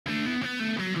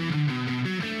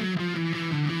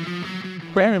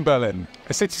We're here in Berlin,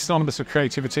 a city synonymous with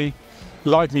creativity,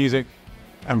 live music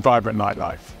and vibrant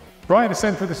nightlife. Right in the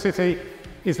centre of the city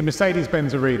is the Mercedes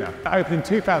Benz Arena. It opened in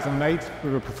 2008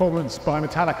 with a performance by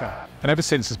Metallica. And ever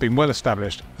since has been well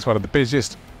established as one of the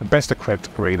busiest and best equipped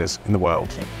arenas in the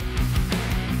world.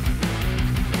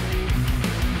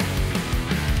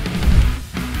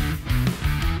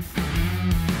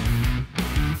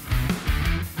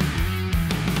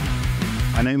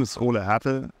 My name is Ole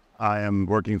Hertel. I am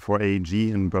working for AEG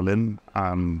in Berlin.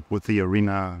 I'm with the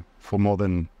arena for more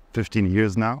than 15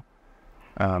 years now,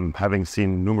 having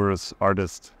seen numerous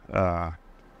artists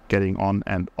getting on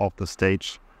and off the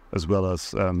stage, as well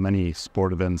as many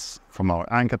sport events from our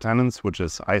anchor tenants, which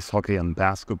is ice hockey and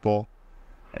basketball,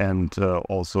 and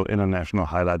also international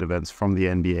highlight events from the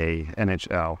NBA,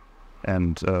 NHL,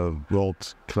 and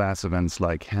world-class events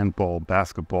like handball,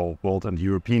 basketball, world and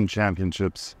European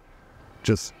championships.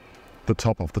 Just the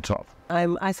top of the top.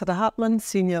 I'm Isata Hartmann,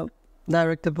 Senior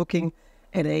Director Booking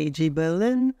at AEG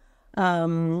Berlin.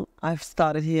 I've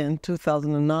started here in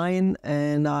 2009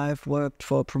 and I've worked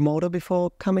for a promoter before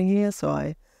coming here, so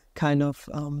I kind of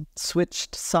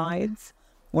switched sides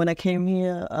when I came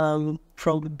here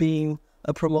from being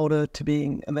a promoter to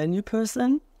being a venue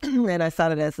person. And I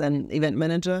started as an event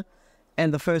manager,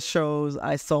 and the first shows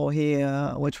I saw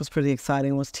here, which was pretty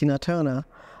exciting, was Tina Turner.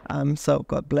 So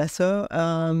God bless her,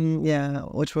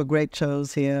 which were great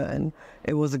shows here. And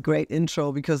it was a great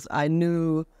intro because I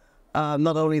knew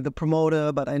not only the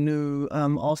promoter, but I knew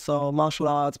also martial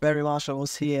arts. Barry Marshall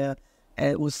was here.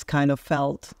 And it was kind of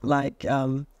felt like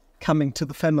coming to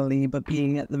the family, but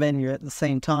being at the venue at the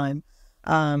same time.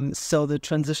 So the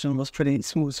transition was pretty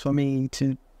smooth for me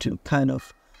to kind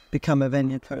of become a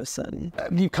venue person.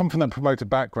 You come from that promoter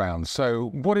background, so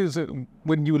what is it,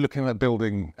 when you were looking at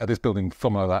this building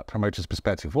from that promoter's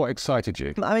perspective, what excited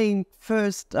you? I mean,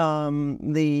 first,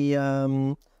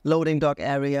 the loading dock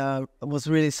area was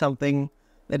really something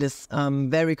that is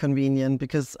very convenient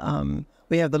because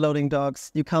we have the loading docks.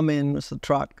 You come in with a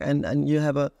truck and you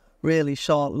have a really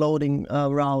short loading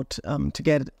route to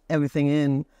get everything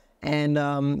in.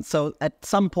 And so at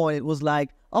some point it was like,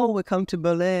 oh, we come to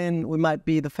Berlin, we might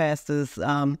be the fastest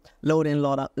load in,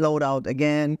 load out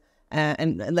again.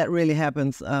 And that really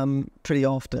happens pretty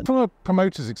often. From a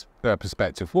promoter's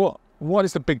perspective, what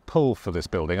is the big pull for this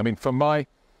building? I mean, from my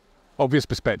obvious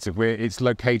perspective, it's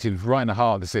located right in the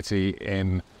heart of the city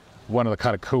in one of the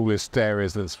kind of coolest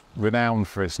areas that's renowned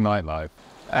for its nightlife.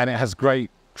 And it has great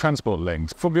transport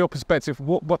links. From your perspective,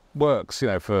 what works,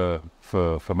 for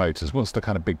motors? What's the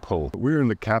kind of big pull? We're in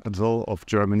the capital of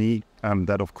Germany.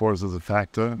 That, of course, is a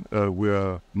factor. We're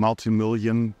a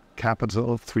multi-million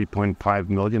capital, 3.5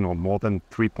 million or more than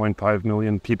 3.5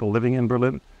 million people living in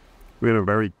Berlin. We're in a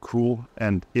very cool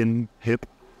and hip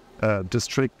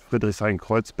district,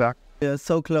 Friedrichshain-Kreuzberg. We're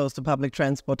so close to public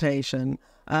transportation.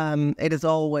 It is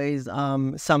always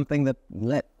something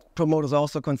that promoters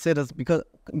also consider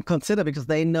because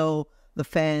they know the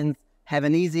fans have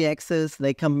an easy access.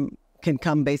 They can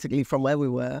come basically from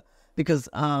everywhere because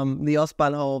the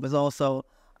Ostbahnhof is also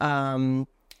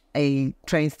a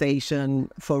train station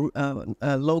for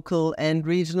local and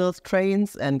regional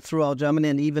trains and throughout Germany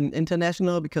and even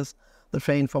international, because the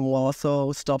train from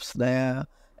Warsaw stops there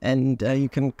and you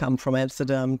can come from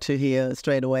Amsterdam to here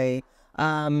straight away.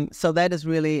 So that is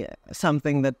really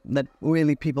something that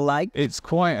really people like. It's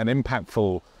quite an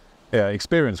impactful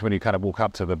experience when you kind of walk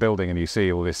up to the building and you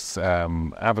see all this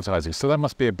advertising. So that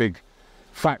must be a big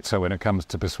factor when it comes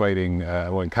to persuading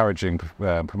or encouraging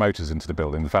promoters into the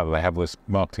building, the fact that they have this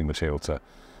marketing material to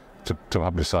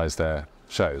publicise their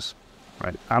shows.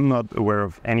 Right. I'm not aware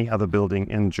of any other building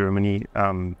in Germany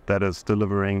that is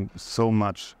delivering so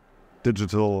much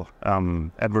digital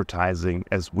advertising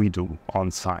as we do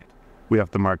on site. We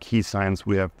have the marquee signs,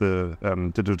 we have the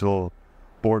digital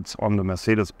boards on the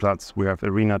Mercedes Platz, we have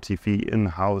Arena TV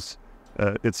in-house.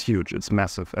 It's huge, it's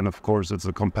massive, and of course it's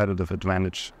a competitive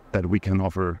advantage that we can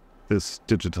offer this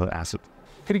digital asset.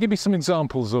 Can you give me some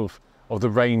examples of the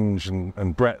range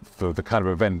and breadth of the kind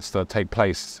of events that take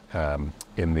place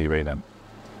in the arena?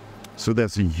 So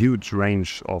there's a huge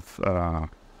range of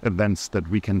events that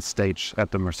we can stage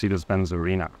at the Mercedes Benz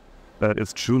Arena.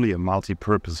 It's truly a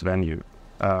multi-purpose venue.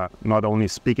 Not only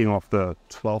speaking of the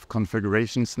 12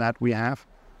 configurations that we have,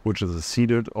 which is a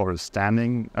seated or a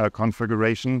standing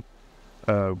configuration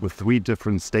with 3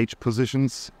 different stage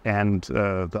positions, and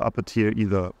the upper tier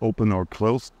either open or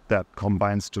closed, that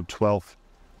combines to 12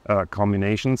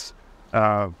 combinations.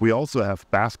 We also have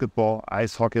basketball,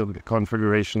 ice hockey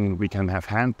configuration, we can have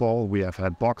handball, we have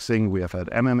had boxing, we have had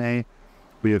MMA,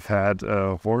 we have had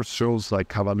horse shows like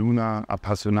Cavalluna,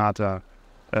 Appassionata,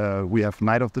 We have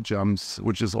Night of the Jumps,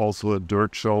 which is also a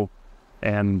dirt show.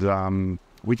 And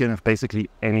we can have basically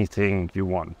anything you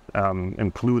want,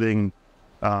 including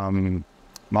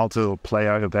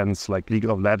multiplayer events like League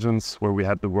of Legends, where we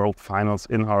had the World Finals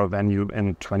in our venue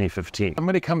in 2015. And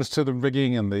when it comes to the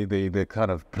rigging and the kind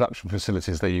of production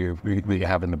facilities that you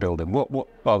have in the building, what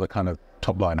are the kind of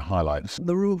top line highlights?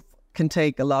 The roof can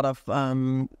take a lot of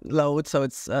load, so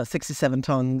it's 67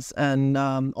 tons, and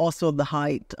also the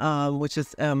height, which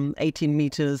is 18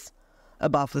 meters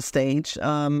above the stage,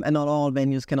 and not all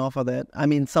venues can offer that. I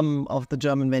mean, some of the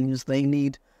German venues, they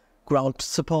need ground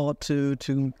support to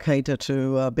cater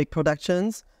to big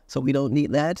productions, so we don't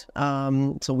need that.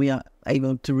 So we are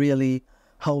able to really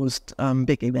host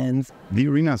big events. The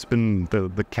arena has been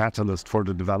the catalyst for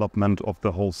the development of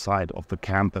the whole side of the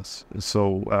campus.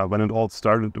 So when it all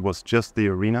started, it was just the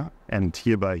arena, and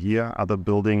year by year other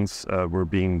buildings were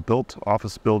being built,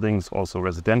 office buildings, also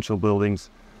residential buildings,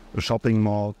 a shopping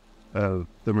mall,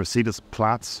 the Mercedes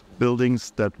Benz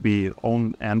buildings that we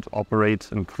own and operate,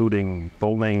 including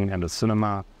bowling and a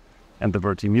cinema and the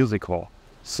Verti Music Hall.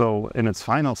 So in its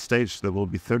final stage, there will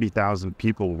be 30,000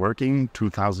 people working,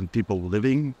 2,000 people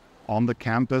living on the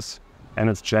campus, and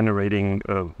it's generating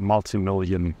a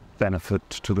multi-million benefit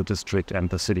to the district and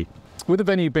the city. With the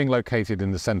venue being located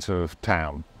in the centre of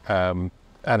town and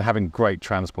having great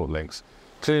transport links,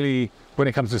 clearly when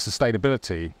it comes to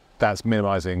sustainability, that's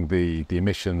minimising the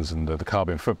emissions and the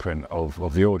carbon footprint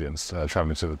of the audience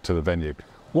travelling to the venue.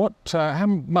 How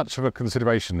much of a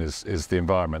consideration is the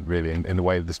environment really in the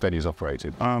way that this venue is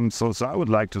operated? So I would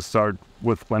like to start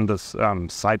with when this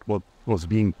site was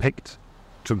being picked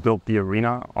to build the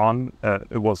arena on.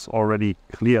 It was already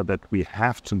clear that we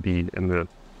have to be in the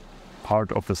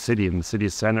heart of the city, in the city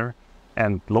center,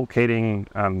 and locating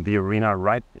the arena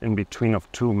right in between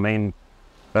of two main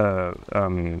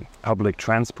public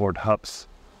transport hubs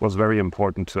was very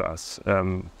important to us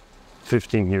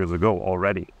 15 years ago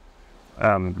already.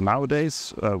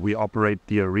 Nowadays, we operate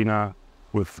the arena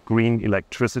with green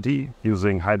electricity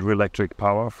using hydroelectric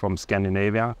power from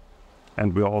Scandinavia,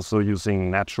 and we're also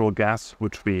using natural gas,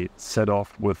 which we set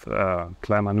off with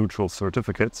climate neutral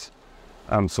certificates.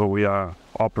 So we are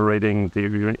operating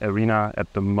the arena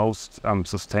at the most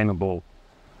sustainable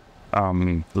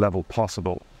level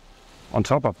possible. On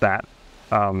top of that,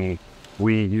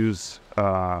 we use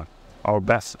our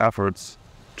best efforts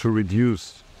to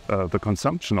reduce the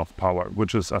consumption of power,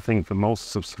 which is, I think, the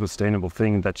most sustainable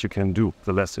thing that you can do.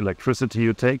 The less electricity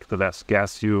you take, the less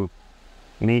gas you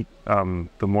need,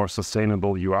 the more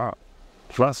sustainable you are.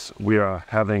 Plus, we are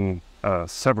having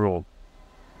several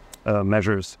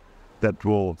measures that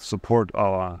will support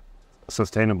our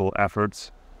sustainable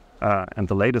efforts. And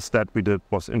the latest that we did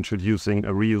was introducing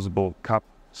a reusable cup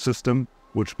system,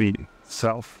 which we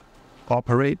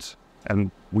self-operate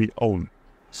and we own.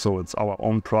 So it's our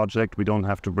own project. We don't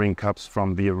have to bring cups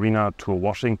from the arena to a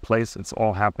washing place. It's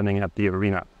all happening at the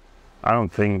arena. I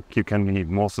don't think you can be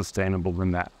more sustainable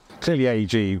than that. Clearly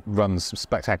AEG runs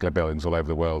spectacular buildings all over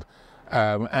the world,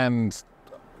 and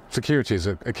security is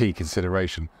a key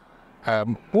consideration.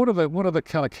 What are the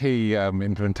kind of key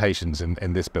implementations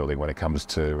in this building when it comes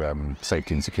to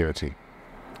safety and security?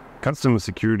 Customer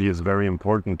security is very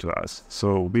important to us,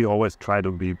 so we always try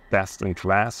to be best in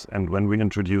class. And when we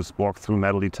introduced walk-through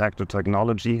metal detector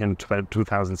technology in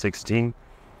 2016,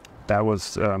 that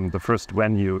was the first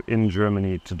venue in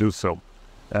Germany to do so.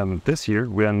 This year,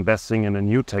 we're investing in a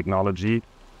new technology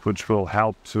which will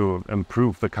help to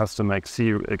improve the customer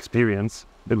experience.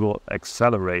 It will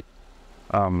accelerate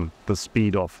the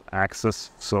speed of access,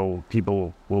 so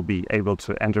people will be able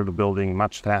to enter the building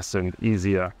much faster and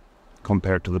easier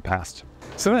compared to the past.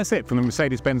 So that's it from the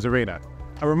Mercedes Benz Arena.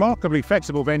 A remarkably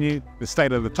flexible venue that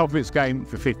stayed at the top of its game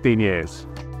for 15 years.